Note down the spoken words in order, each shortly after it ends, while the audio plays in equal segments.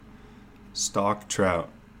Stock trout.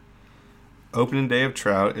 Opening day of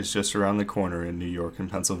trout is just around the corner in New York and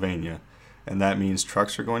Pennsylvania, and that means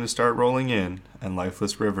trucks are going to start rolling in and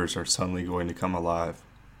lifeless rivers are suddenly going to come alive.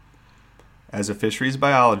 As a fisheries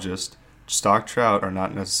biologist, stock trout are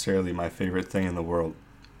not necessarily my favorite thing in the world.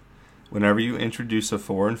 Whenever you introduce a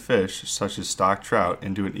foreign fish, such as stock trout,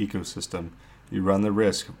 into an ecosystem, you run the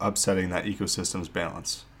risk of upsetting that ecosystem's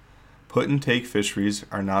balance. Put and take fisheries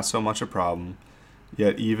are not so much a problem,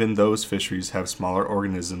 yet even those fisheries have smaller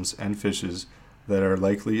organisms and fishes that are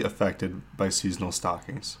likely affected by seasonal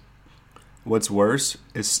stockings. What's worse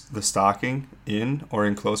is the stocking in or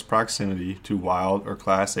in close proximity to wild or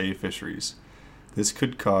Class A fisheries. This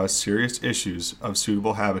could cause serious issues of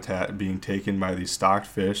suitable habitat being taken by these stocked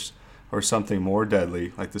fish or something more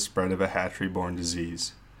deadly like the spread of a hatchery-borne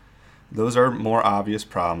disease. Those are more obvious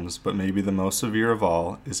problems, but maybe the most severe of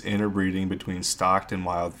all is interbreeding between stocked and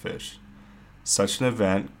wild fish. Such an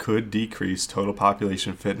event could decrease total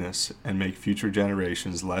population fitness and make future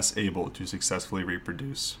generations less able to successfully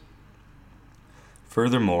reproduce.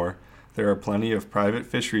 Furthermore, there are plenty of private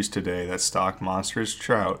fisheries today that stock monstrous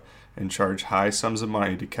trout and charge high sums of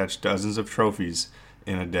money to catch dozens of trophies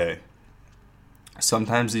in a day.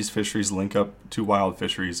 Sometimes these fisheries link up to wild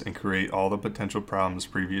fisheries and create all the potential problems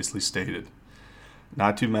previously stated.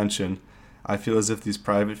 Not to mention, I feel as if these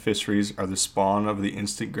private fisheries are the spawn of the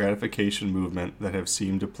instant gratification movement that have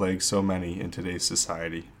seemed to plague so many in today's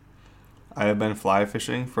society. I have been fly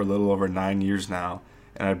fishing for a little over 9 years now,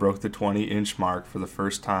 and I broke the 20-inch mark for the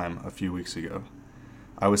first time a few weeks ago.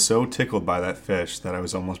 I was so tickled by that fish that I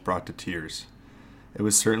was almost brought to tears. It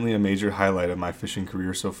was certainly a major highlight of my fishing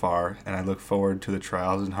career so far, and I look forward to the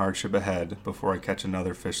trials and hardship ahead before I catch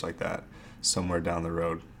another fish like that somewhere down the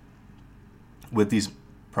road. With these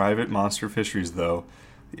private monster fisheries, though,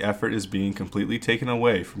 the effort is being completely taken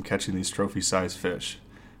away from catching these trophy-sized fish.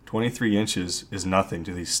 23 inches is nothing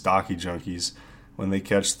to these stocky junkies when they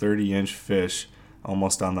catch 30-inch fish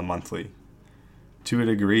almost on the monthly. To a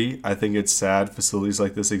degree, I think it's sad facilities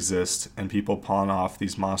like this exist and people pawn off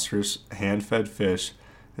these monstrous hand-fed fish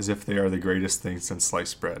as if they are the greatest thing since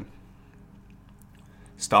sliced bread.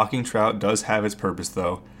 Stocking trout does have its purpose,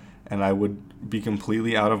 though, and I would be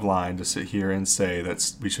completely out of line to sit here and say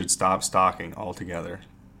that we should stop stocking altogether.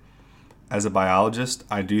 As a biologist,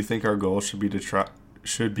 I do think our goal should be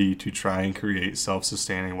to try and create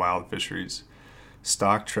self-sustaining wild fisheries.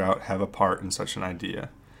 Stock trout have a part in such an idea.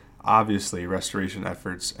 Obviously, restoration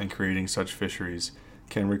efforts and creating such fisheries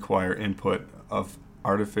can require input of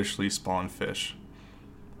artificially spawned fish.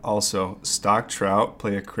 Also, stock trout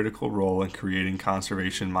play a critical role in creating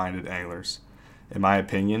conservation-minded anglers. In my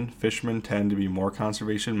opinion, fishermen tend to be more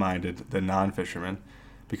conservation-minded than non-fishermen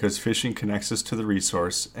because fishing connects us to the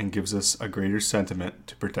resource and gives us a greater sentiment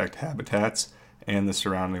to protect habitats and the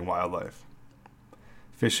surrounding wildlife.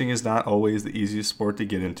 Fishing is not always the easiest sport to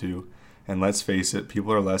get into, and let's face it,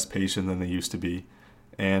 people are less patient than they used to be,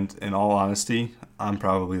 and in all honesty, I'm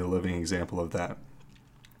probably the living example of that.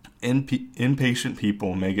 Impatient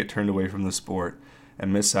people may get turned away from the sport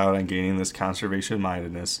and miss out on gaining this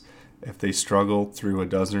conservation-mindedness if they struggle through a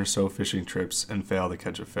dozen or so fishing trips and fail to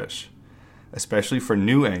catch a fish. Especially for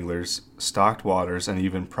new anglers, stocked waters and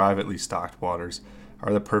even privately stocked waters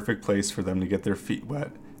are the perfect place for them to get their feet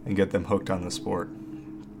wet and get them hooked on the sport.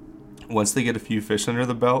 Once they get a few fish under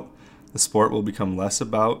the belt, the sport will become less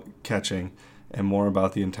about catching and more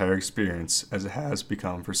about the entire experience, as it has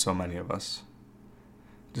become for so many of us.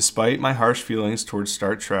 Despite my harsh feelings towards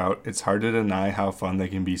stock trout, it's hard to deny how fun they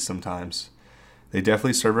can be sometimes. They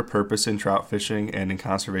definitely serve a purpose in trout fishing and in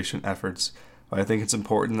conservation efforts, but I think it's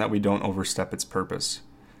important that we don't overstep its purpose.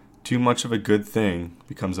 Too much of a good thing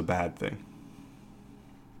becomes a bad thing.